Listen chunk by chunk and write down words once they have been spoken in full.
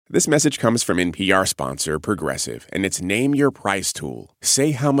This message comes from NPR sponsor Progressive, and it's Name Your Price tool.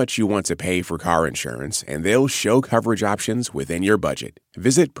 Say how much you want to pay for car insurance, and they'll show coverage options within your budget.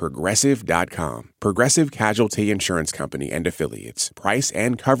 Visit Progressive.com. Progressive Casualty Insurance Company and Affiliates. Price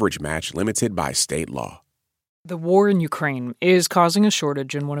and coverage match limited by state law. The war in Ukraine is causing a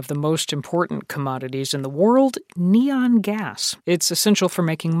shortage in one of the most important commodities in the world, neon gas. It's essential for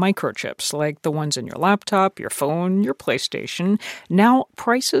making microchips like the ones in your laptop, your phone, your PlayStation. Now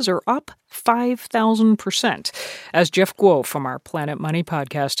prices are up 5,000%. As Jeff Guo from our Planet Money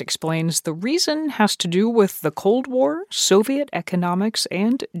podcast explains, the reason has to do with the Cold War, Soviet economics,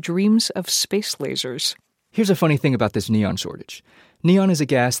 and dreams of space lasers. Here's a funny thing about this neon shortage. Neon is a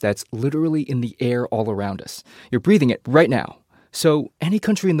gas that's literally in the air all around us. You're breathing it right now. So any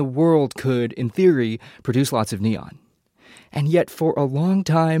country in the world could, in theory, produce lots of neon. And yet, for a long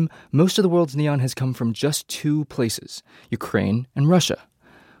time, most of the world's neon has come from just two places, Ukraine and Russia.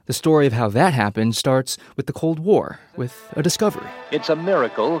 The story of how that happened starts with the Cold War, with a discovery. It's a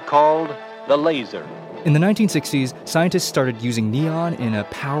miracle called the laser. In the 1960s, scientists started using neon in a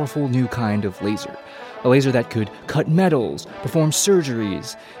powerful new kind of laser. A laser that could cut metals, perform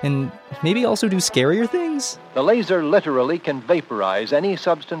surgeries, and maybe also do scarier things. The laser literally can vaporize any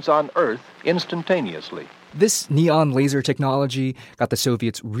substance on Earth instantaneously. This neon laser technology got the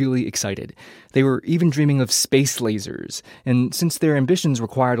Soviets really excited. They were even dreaming of space lasers. And since their ambitions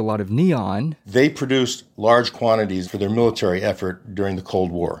required a lot of neon, they produced large quantities for their military effort during the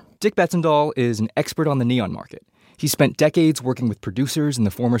Cold War. Dick Betzendahl is an expert on the neon market. He spent decades working with producers in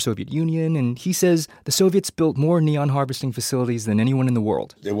the former Soviet Union, and he says the Soviets built more neon harvesting facilities than anyone in the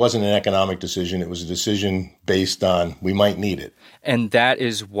world. It wasn't an economic decision. It was a decision based on we might need it. And that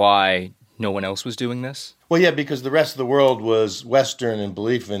is why no one else was doing this? Well, yeah, because the rest of the world was Western in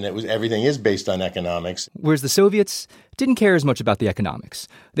belief in everything is based on economics. Whereas the Soviets didn't care as much about the economics.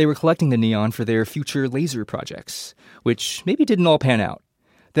 They were collecting the neon for their future laser projects, which maybe didn't all pan out.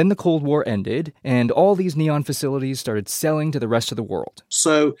 Then the Cold War ended, and all these neon facilities started selling to the rest of the world.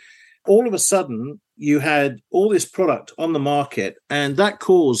 So all of a sudden, you had all this product on the market, and that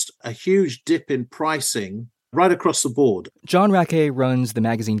caused a huge dip in pricing right across the board. John Rackay runs the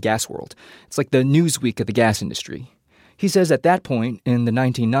magazine Gas World. It's like the Newsweek of the gas industry. He says at that point, in the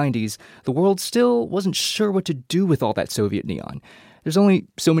 1990s, the world still wasn't sure what to do with all that Soviet neon. There's only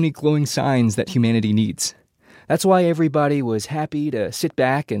so many glowing signs that humanity needs. That's why everybody was happy to sit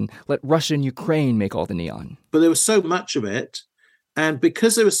back and let Russia and Ukraine make all the neon. But there was so much of it, and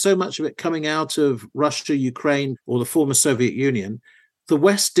because there was so much of it coming out of Russia, Ukraine, or the former Soviet Union, the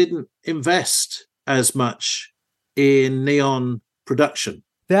West didn't invest as much in neon production.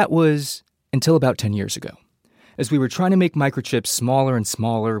 That was until about 10 years ago. As we were trying to make microchips smaller and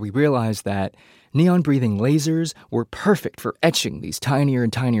smaller, we realized that neon-breathing lasers were perfect for etching these tinier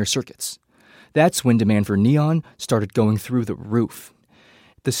and tinier circuits. That's when demand for neon started going through the roof.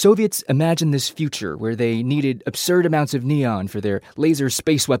 The Soviets imagined this future where they needed absurd amounts of neon for their laser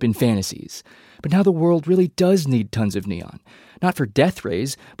space weapon fantasies. But now the world really does need tons of neon. Not for death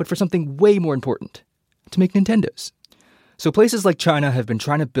rays, but for something way more important, to make Nintendos. So places like China have been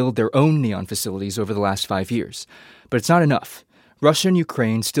trying to build their own neon facilities over the last 5 years. But it's not enough. Russia and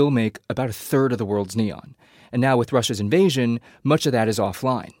Ukraine still make about a third of the world's neon. And now with Russia's invasion, much of that is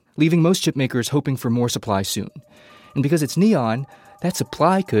offline, leaving most chip makers hoping for more supply soon. And because it's neon, that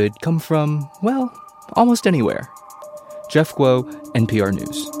supply could come from, well, almost anywhere. Jeff Guo, NPR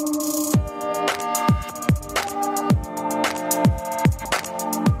News.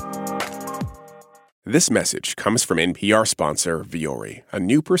 This message comes from NPR sponsor Vuori, a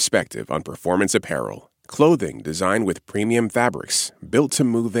new perspective on performance apparel. Clothing designed with premium fabrics, built to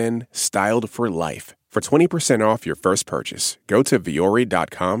move in, styled for life. For 20% off your first purchase, go to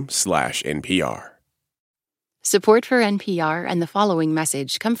vuori.com/NPR. Support for NPR and the following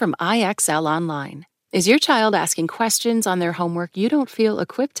message come from IXL Online. Is your child asking questions on their homework you don't feel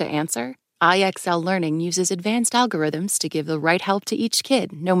equipped to answer? IXL Learning uses advanced algorithms to give the right help to each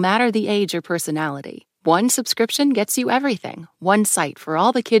kid, no matter the age or personality. One subscription gets you everything. One site for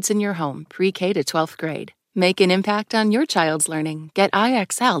all the kids in your home, pre-K to 12th grade. Make an impact on your child's learning. Get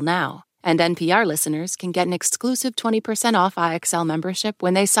IXL now. And NPR listeners can get an exclusive 20% off IXL membership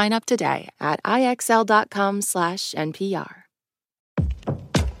when they sign up today at IXL.com/NPR.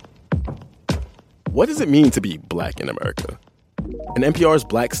 What does it mean to be Black in America? In NPR's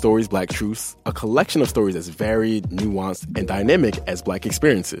Black Stories, Black Truths, a collection of stories as varied, nuanced, and dynamic as Black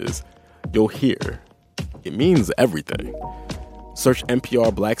experiences, you'll hear it means everything. Search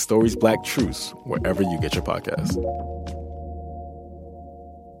NPR Black Stories, Black Truths wherever you get your podcasts.